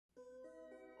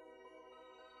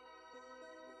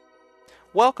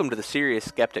Welcome to the Serious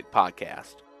Skeptic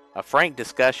Podcast, a frank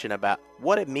discussion about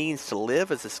what it means to live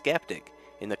as a skeptic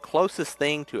in the closest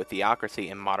thing to a theocracy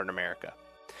in modern America.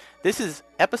 This is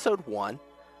episode 1,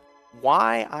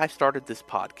 Why I Started This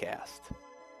Podcast.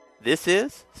 This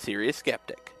is Serious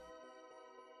Skeptic.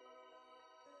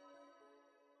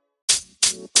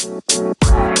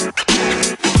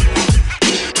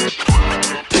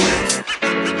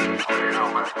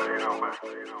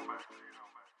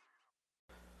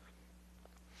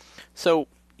 So,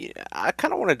 I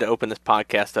kind of wanted to open this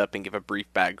podcast up and give a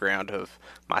brief background of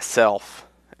myself,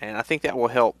 and I think that will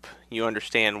help you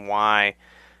understand why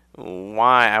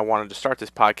I wanted to start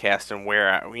this podcast and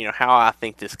how I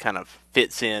think this kind of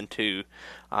fits into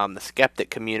the skeptic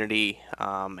community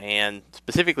and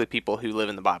specifically people who live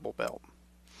in the Bible Belt.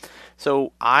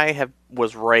 So,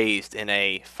 was raised in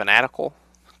a fanatical,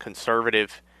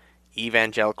 conservative,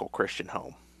 evangelical Christian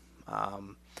home.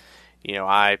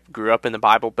 I grew up in the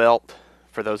Bible Belt.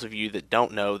 For those of you that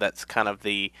don't know, that's kind of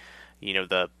the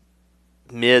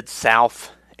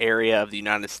mid-south area of the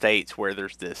United States where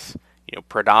there's this,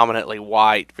 predominantly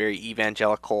white, very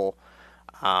evangelical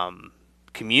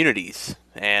communities,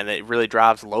 and it really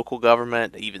drives local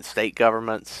government, even state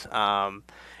governments, and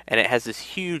it has this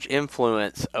huge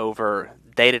influence over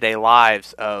day-to-day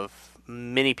lives of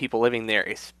many people living there,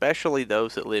 especially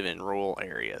those that live in rural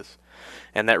areas.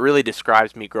 And that really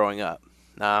describes me growing up.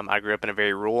 I grew up in a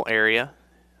very rural area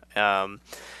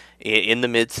in the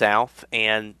Mid-South,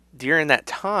 and during that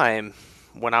time,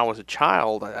 when I was a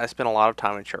child, I spent a lot of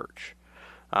time in church.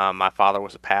 My father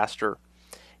was a pastor.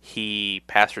 He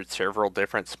pastored several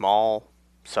different small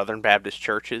Southern Baptist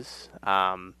churches.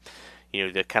 The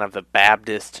kind of the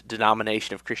Baptist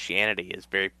denomination of Christianity is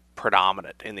very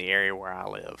predominant in the area where I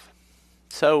live.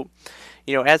 So,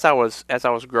 as I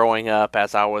was growing up,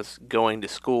 as I was going to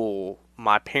school,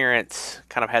 my parents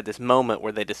kind of had this moment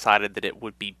where they decided that it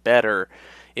would be better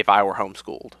if I were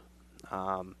homeschooled.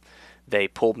 They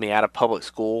pulled me out of public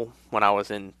school when I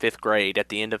was in 5th grade at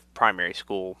the end of primary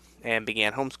school and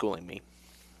began homeschooling me.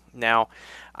 Now,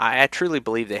 I truly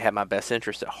believe they had my best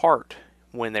interest at heart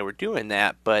when they were doing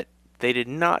that, but they did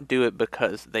not do it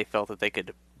because they felt that they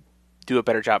could do a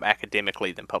better job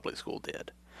academically than public school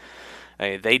did.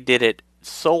 They did it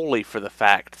solely for the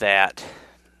fact that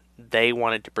they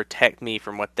wanted to protect me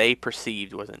from what they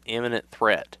perceived was an imminent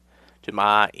threat to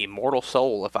my immortal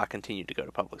soul if I continued to go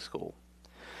to public school.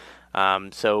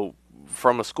 So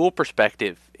from a school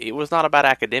perspective, it was not about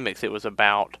academics. It was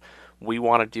about, we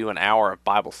want to do an hour of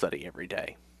Bible study every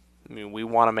day. I mean, we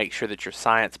want to make sure that your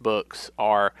science books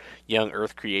are young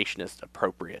earth creationist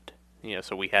appropriate.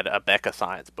 So we had Abeka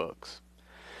science books.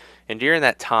 And during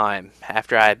that time,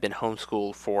 after I had been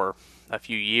homeschooled for a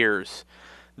few years,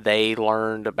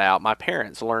 my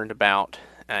parents learned about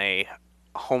a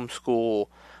homeschool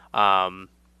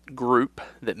group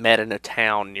that met in a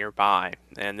town nearby.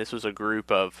 And this was a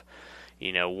group of,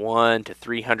 1 to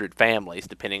 300 families,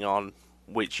 depending on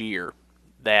which year,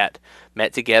 that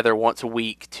met together once a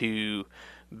week to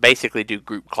basically do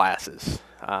group classes.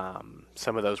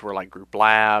 Some of those were like group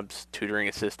labs, tutoring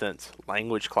assistants,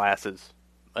 language classes,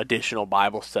 additional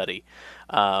Bible study.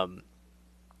 There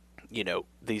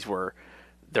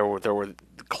were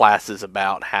classes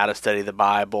about how to study the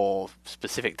Bible,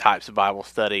 specific types of Bible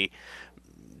study,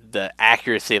 the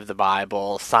accuracy of the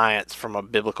Bible, science from a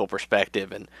biblical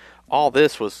perspective, and all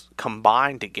this was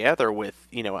combined together with,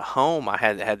 at home I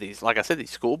had these, like I said,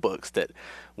 these school books that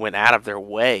went out of their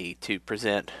way to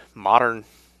present modern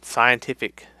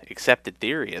scientific accepted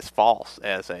theory as false,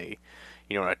 as an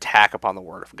attack upon the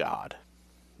Word of God.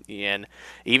 And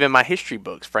even my history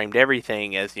books framed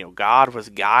everything as, God was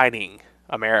guiding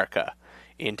America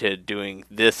into doing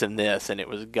this and this, and it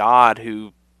was God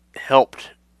who helped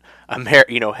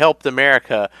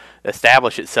America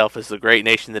establish itself as the great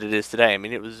nation that it is today. I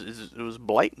mean, it was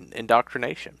blatant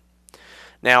indoctrination.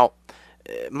 Now,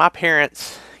 my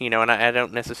parents, and I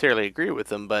don't necessarily agree with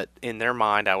them, but in their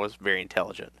mind, I was very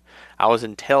intelligent. I was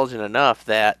intelligent enough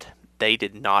that they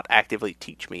did not actively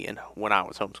teach me when I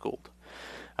was homeschooled.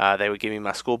 They would give me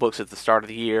my school books at the start of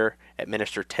the year,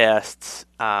 administer tests,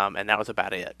 and that was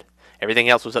about it. Everything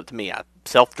else was up to me. I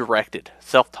self-directed,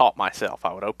 self-taught myself.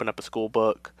 I would open up a school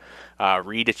book,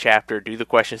 read a chapter, do the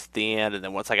questions at the end, and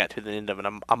then once I got to the end of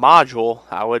a module,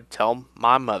 I would tell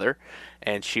my mother,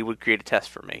 and she would create a test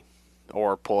for me,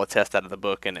 or pull a test out of the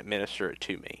book and administer it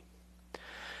to me.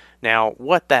 Now,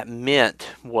 what that meant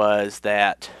was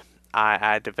that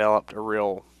I developed a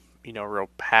real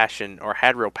passion, or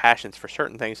had real passions for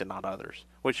certain things and not others,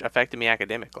 which affected me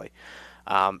academically.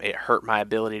 It hurt my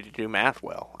ability to do math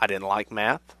well. I didn't like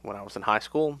math when I was in high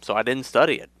school, so I didn't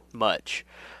study it much.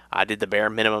 I did the bare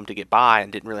minimum to get by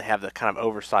and didn't really have the kind of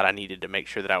oversight I needed to make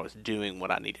sure that I was doing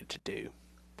what I needed to do.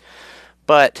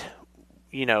 But,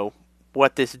 you know,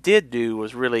 what this did do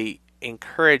was really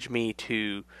encourage me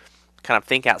to kind of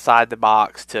think outside the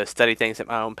box, to study things at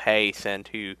my own pace, and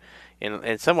to,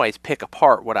 in some ways, pick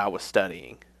apart what I was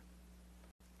studying.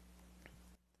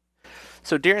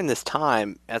 So during this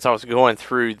time, as I was going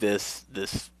through this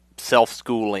self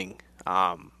schooling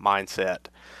mindset,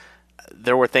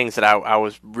 there were things that I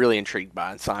was really intrigued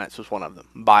by, and science was one of them.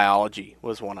 Biology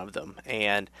was one of them,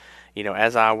 and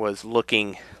as I was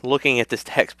looking at this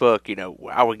textbook,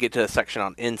 I would get to a section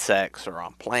on insects or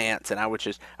on plants, and I would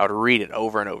read it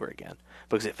over and over again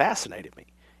because it fascinated me.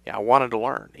 I wanted to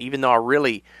learn, even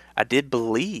though I did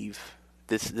believe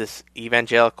this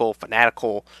evangelical,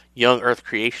 fanatical, young Earth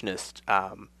creationist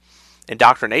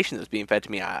indoctrination that was being fed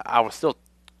to me. I was still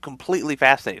completely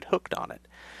fascinated, hooked on it.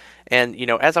 And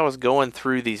as I was going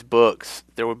through these books,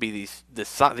 there would be these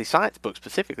science books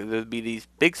specifically. There would be these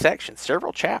big sections,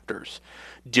 several chapters,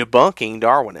 debunking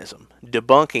Darwinism,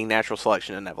 debunking natural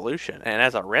selection and evolution. And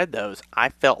as I read those, I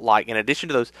felt like, in addition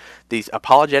to these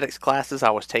apologetics classes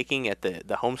I was taking at the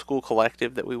homeschool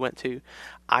collective that we went to,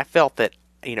 I felt that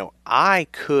I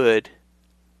could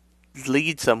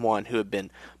lead someone who had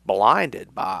been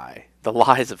blinded by the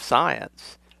lies of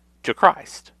science to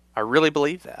Christ. I really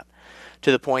believe that,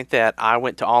 to the point that I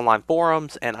went to online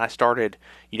forums and I started,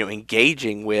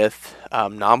 engaging with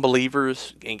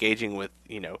non-believers, engaging with,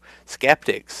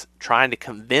 skeptics, trying to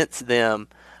convince them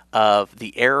of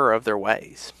the error of their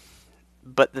ways.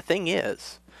 But the thing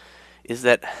is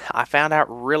that I found out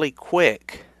really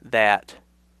quick that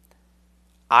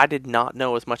I did not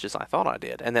know as much as I thought I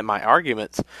did, and that my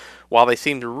arguments, while they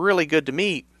seemed really good to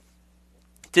me,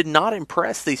 did not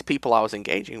impress these people I was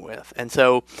engaging with. And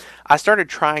so I started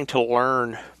trying to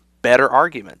learn better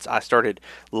arguments. I started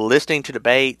listening to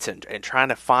debates and trying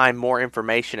to find more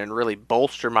information and really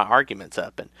bolster my arguments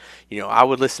up. And, I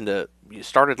would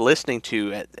started listening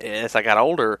to, as I got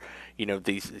older,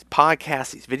 these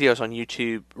podcasts, these videos on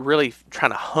YouTube, really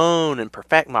trying to hone and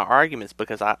perfect my arguments,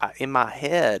 because I in my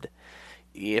head,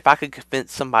 if I could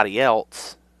convince somebody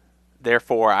else,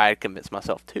 therefore I had convinced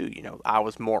myself too. I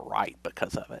was more right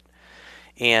because of it.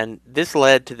 And this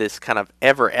led to this kind of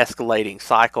ever escalating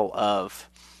cycle of,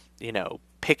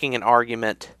 picking an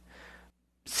argument,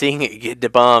 seeing it get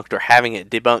debunked or having it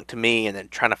debunked to me, and then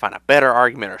trying to find a better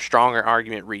argument or stronger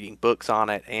argument, reading books on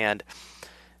it. And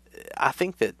I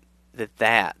think that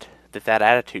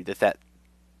attitude, that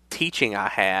teaching I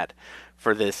had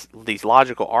for these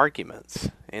logical arguments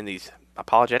and these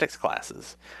apologetics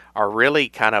classes are really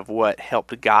kind of what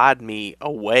helped guide me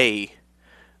away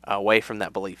from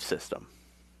that belief system.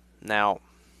 Now,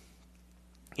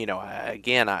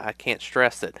 I can't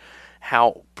stress that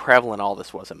how prevalent all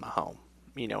this was in my home,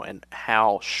 and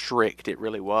how strict it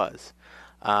really was.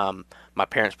 My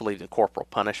parents believed in corporal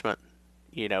punishment.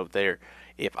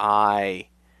 If I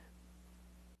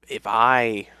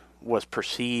was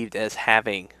perceived as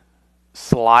having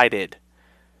slighted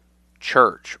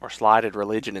church or slighted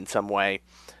religion in some way,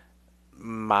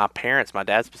 my parents, my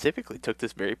dad specifically, took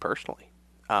this very personally.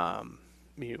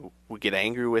 Would get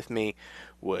angry with me,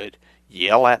 would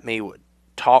yell at me, would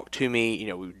talk to me.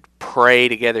 We would pray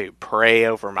together. Would pray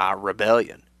over my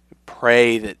rebellion.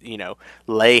 Pray that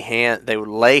they would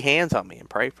lay hands on me and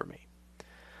pray for me.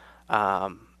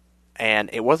 And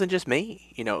it wasn't just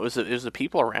me. It was the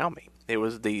people around me. It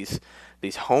was these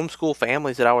homeschool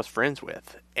families that I was friends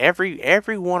with.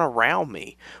 Everyone around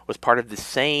me was part of the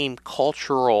same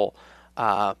cultural,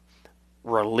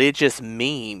 religious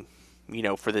meme,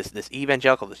 for this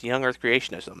evangelical, this young Earth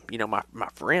creationism. My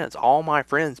friends, all my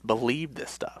friends believed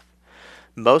this stuff.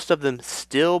 Most of them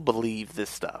still believe this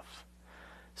stuff.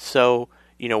 So,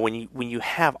 when you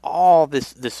have all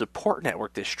this support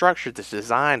network, this structure that's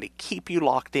designed to keep you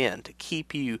locked in, to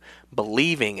keep you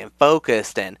believing and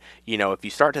focused, and if you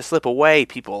start to slip away,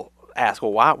 people ask,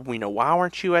 well, why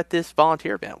weren't you at this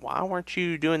volunteer event? Why weren't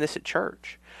you doing this at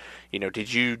church?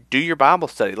 Did you do your Bible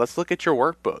study? Let's look at your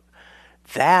workbook.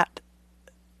 That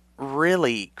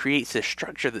really creates this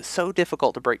structure that's so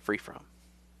difficult to break free from.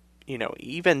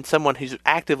 Even someone who's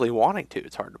actively wanting to,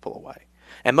 it's hard to pull away.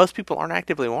 And most people aren't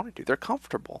actively wanting to. They're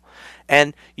comfortable.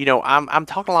 And, I'm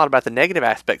talking a lot about the negative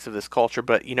aspects of this culture,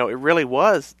 but,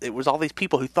 it was all these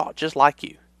people who thought just like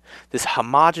you. This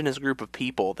homogenous group of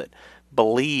people that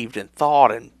believed and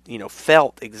thought and,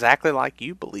 felt exactly like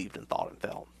you believed and thought and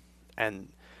felt. And,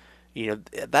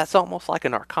 that's almost like a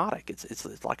narcotic.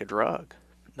 It's like a drug.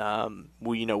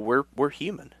 We're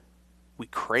human. We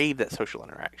crave that social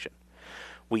interaction.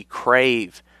 We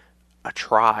crave a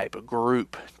tribe, a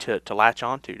group to latch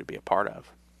onto, to be a part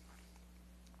of.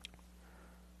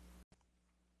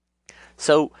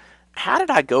 So how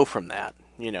did I go from that?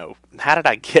 How did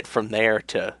I get from there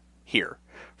to here?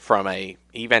 From a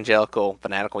evangelical,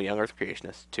 fanatical young earth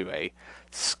creationist to a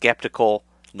skeptical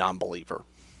non-believer?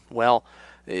 Well,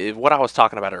 what I was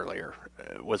talking about earlier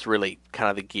was really kind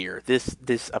of the gear. This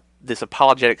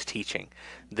apologetics teaching,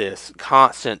 this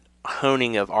constant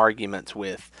honing of arguments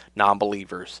with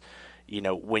non-believers.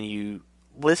 When you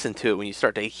listen to it, when you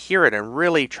start to hear it and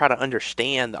really try to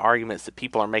understand the arguments that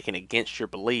people are making against your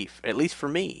belief, at least for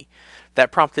me,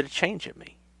 that prompted a change in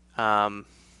me. Um,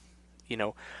 you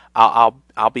know,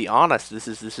 I'll be honest. This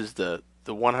is the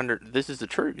 100. This is the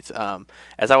truth.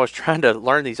 As I was trying to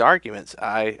learn these arguments,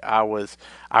 I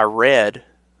read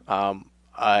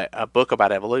a book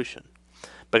about evolution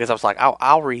because I was like,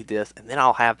 I'll read this and then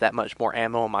I'll have that much more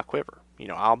ammo in my quiver.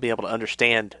 I'll be able to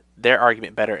understand their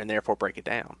argument better and therefore break it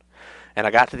down. And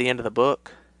I got to the end of the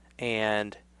book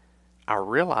and I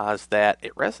realized that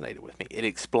it resonated with me. It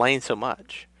explained so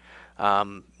much.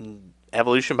 Um,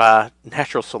 Evolution by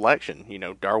natural selection,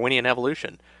 Darwinian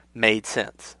evolution, made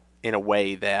sense in a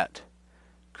way that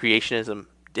creationism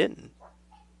didn't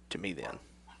to me then.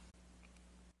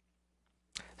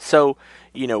 So,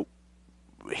 you know,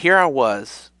 here I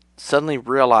was suddenly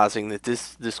realizing that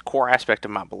this core aspect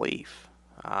of my belief,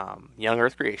 young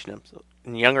Earth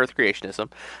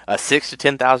creationism, a 6 to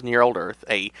 10,000 year old Earth,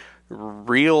 a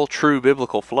real, true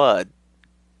biblical flood,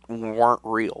 weren't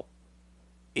real.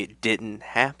 It didn't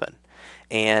happen,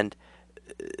 and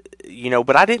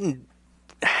but I didn't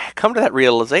come to that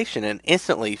realization and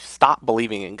instantly stop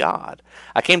believing in God.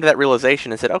 I came to that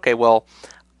realization and said, okay, well,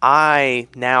 I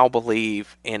now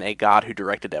believe in a God who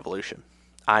directed evolution.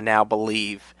 I now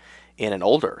believe in an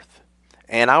old Earth.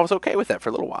 And I was okay with that for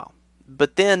a little while.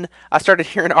 But then I started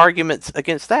hearing arguments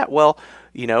against that. Well,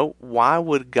 why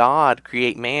would God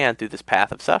create man through this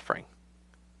path of suffering?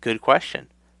 Good question.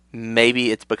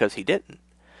 Maybe it's because he didn't.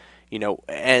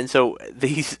 And so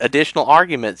these additional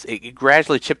arguments, it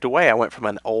gradually chipped away. I went from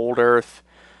an old Earth,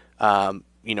 an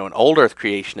old Earth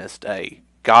creationist, a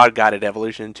God-guided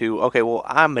evolution, to, okay, well,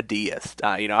 I'm a deist.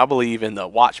 I believe in the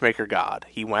watchmaker God.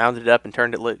 He wound it up and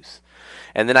turned it loose.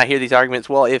 And then I hear these arguments,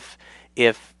 well, if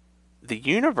the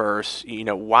universe,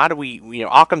 why do we,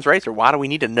 Occam's razor, why do we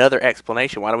need another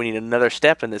explanation? Why do we need another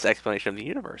step in this explanation of the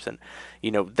universe? And,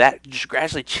 that just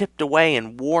gradually chipped away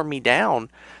and wore me down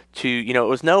to, it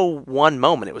was no one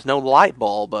moment. It was no light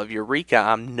bulb of eureka,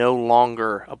 I'm no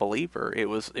longer a believer. It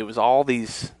was all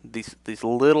these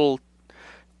little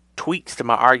tweaks to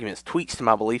my arguments, tweaks to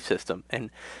my belief system. And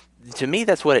to me,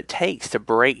 that's what it takes to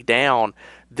break down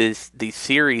these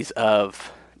series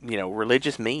of,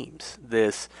 religious memes,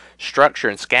 this structure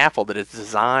and scaffold that is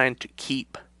designed to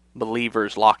keep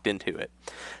believers locked into it.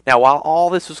 Now, while all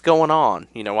this was going on,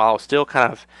 while I was still kind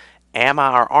of, am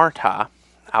I or aren't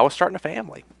I was starting a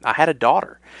family. I had a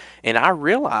daughter. And I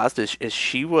realized as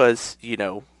she was,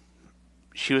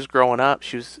 she was growing up,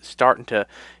 she was starting to,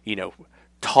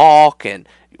 talk and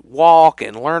walk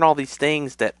and learn all these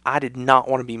things, that I did not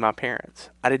want to be my parents.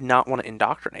 I did not want to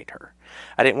indoctrinate her.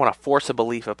 I didn't want to force a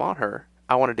belief upon her.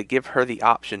 I wanted to give her the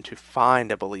option to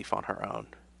find a belief on her own.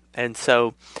 And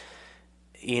so,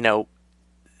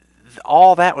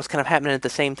 all that was kind of happening at the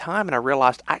same time, and I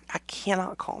realized I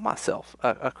cannot call myself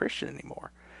a Christian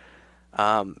anymore.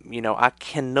 I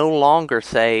can no longer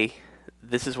say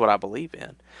this is what I believe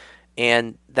in.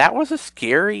 And that was a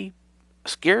scary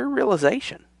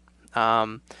realization.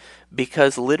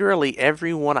 Because literally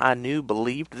everyone I knew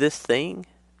believed this thing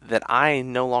that I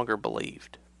no longer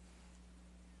believed.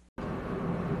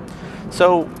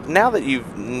 So now that you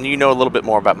know a little bit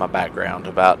more about my background,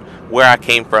 about where I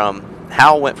came from,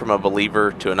 how I went from a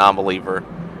believer to a non-believer,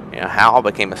 how I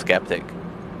became a skeptic,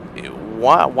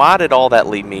 why did all that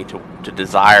lead me to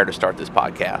desire to start this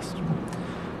podcast?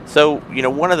 So,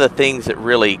 one of the things that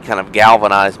really kind of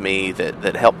galvanized me,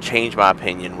 that helped change my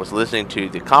opinion, was listening to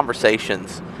the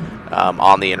conversations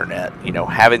on the internet,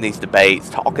 having these debates,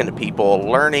 talking to people,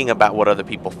 learning about what other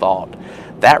people thought.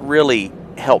 That really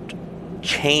helped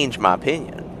change my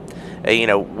opinion.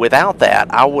 Without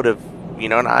that, I would have,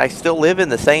 and I still live in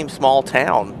the same small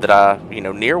town that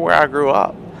near where I grew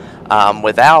up.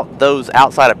 Without those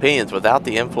outside opinions, without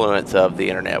the influence of the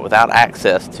internet, without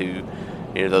access to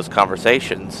those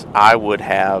conversations, I would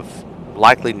have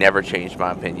likely never changed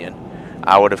my opinion.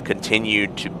 I would have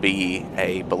continued to be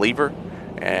a believer,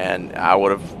 and I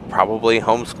would have probably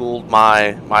homeschooled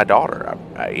my daughter.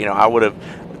 I would have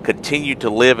continued to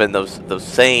live in those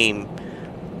same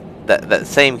that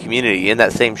same community, in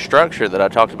that same structure that I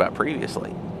talked about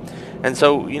previously. And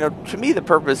so, to me, the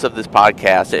purpose of this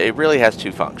podcast, it really has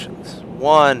two functions.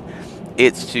 One,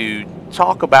 it's to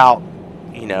talk about,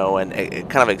 and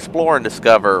kind of explore and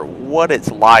discover what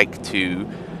it's like to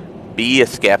be a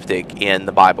skeptic in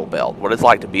the Bible Belt, what it's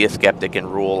like to be a skeptic in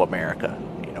rural America.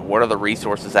 What are the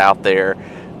resources out there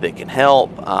that can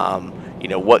help?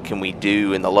 What can we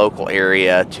do in the local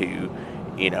area to,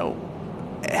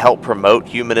 help promote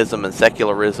humanism and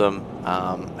secularism,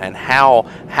 and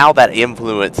how that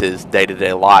influences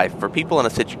day-to-day life for people in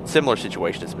a similar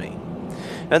situation as me.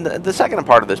 And the second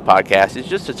part of this podcast is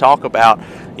just to talk about,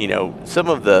 some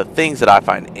of the things that I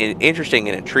find interesting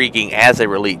and intriguing as they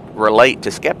relate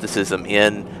to skepticism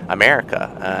in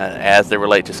America, as they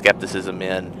relate to skepticism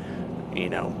in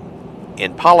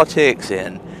politics,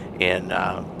 in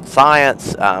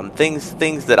science,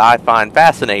 things that I find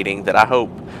fascinating that I hope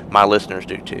my listeners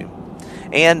do too.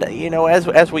 And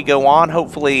as we go on,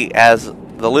 hopefully as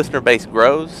the listener base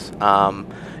grows,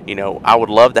 I would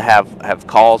love to have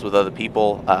calls with other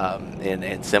people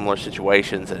in similar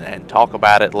situations and talk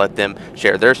about it, let them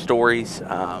share their stories,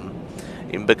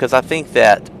 because I think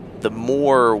that the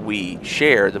more we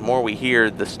share, the more we hear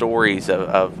the stories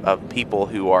of people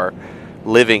who are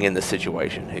living in the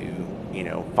situation, who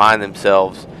find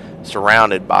themselves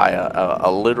surrounded by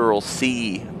a literal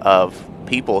sea of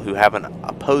people who have an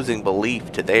opposing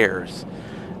belief to theirs.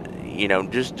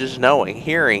 Just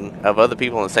hearing of other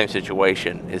people in the same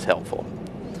situation is helpful.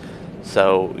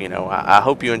 So, I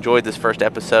hope you enjoyed this first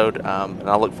episode, and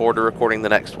I look forward to recording the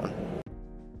next one.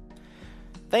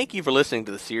 Thank you for listening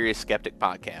to the Serious Skeptic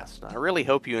Podcast. I really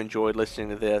hope you enjoyed listening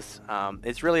to this.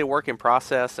 It's really a work in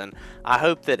process, and I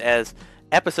hope that as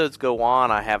episodes go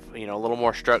on, I have a little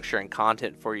more structure and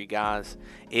content for you guys.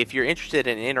 If you're interested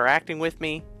in interacting with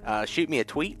me, shoot me a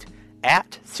tweet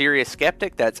at Serious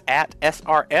Skeptic. That's at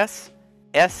SRSSKEPTIC.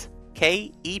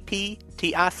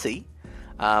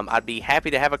 I'd be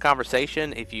happy to have a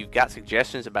conversation. If you've got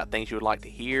suggestions about things you would like to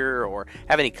hear or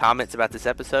have any comments about this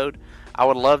episode, I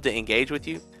would love to engage with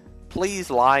you. Please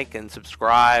like and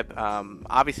subscribe.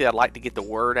 Obviously, I'd like to get the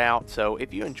word out. So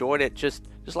if you enjoyed it, just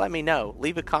let me know.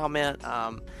 Leave a comment.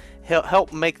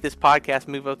 Help make this podcast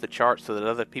move up the charts so that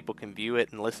other people can view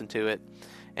it and listen to it.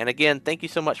 And again, thank you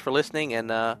so much for listening,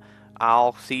 and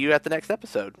I'll see you at the next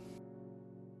episode.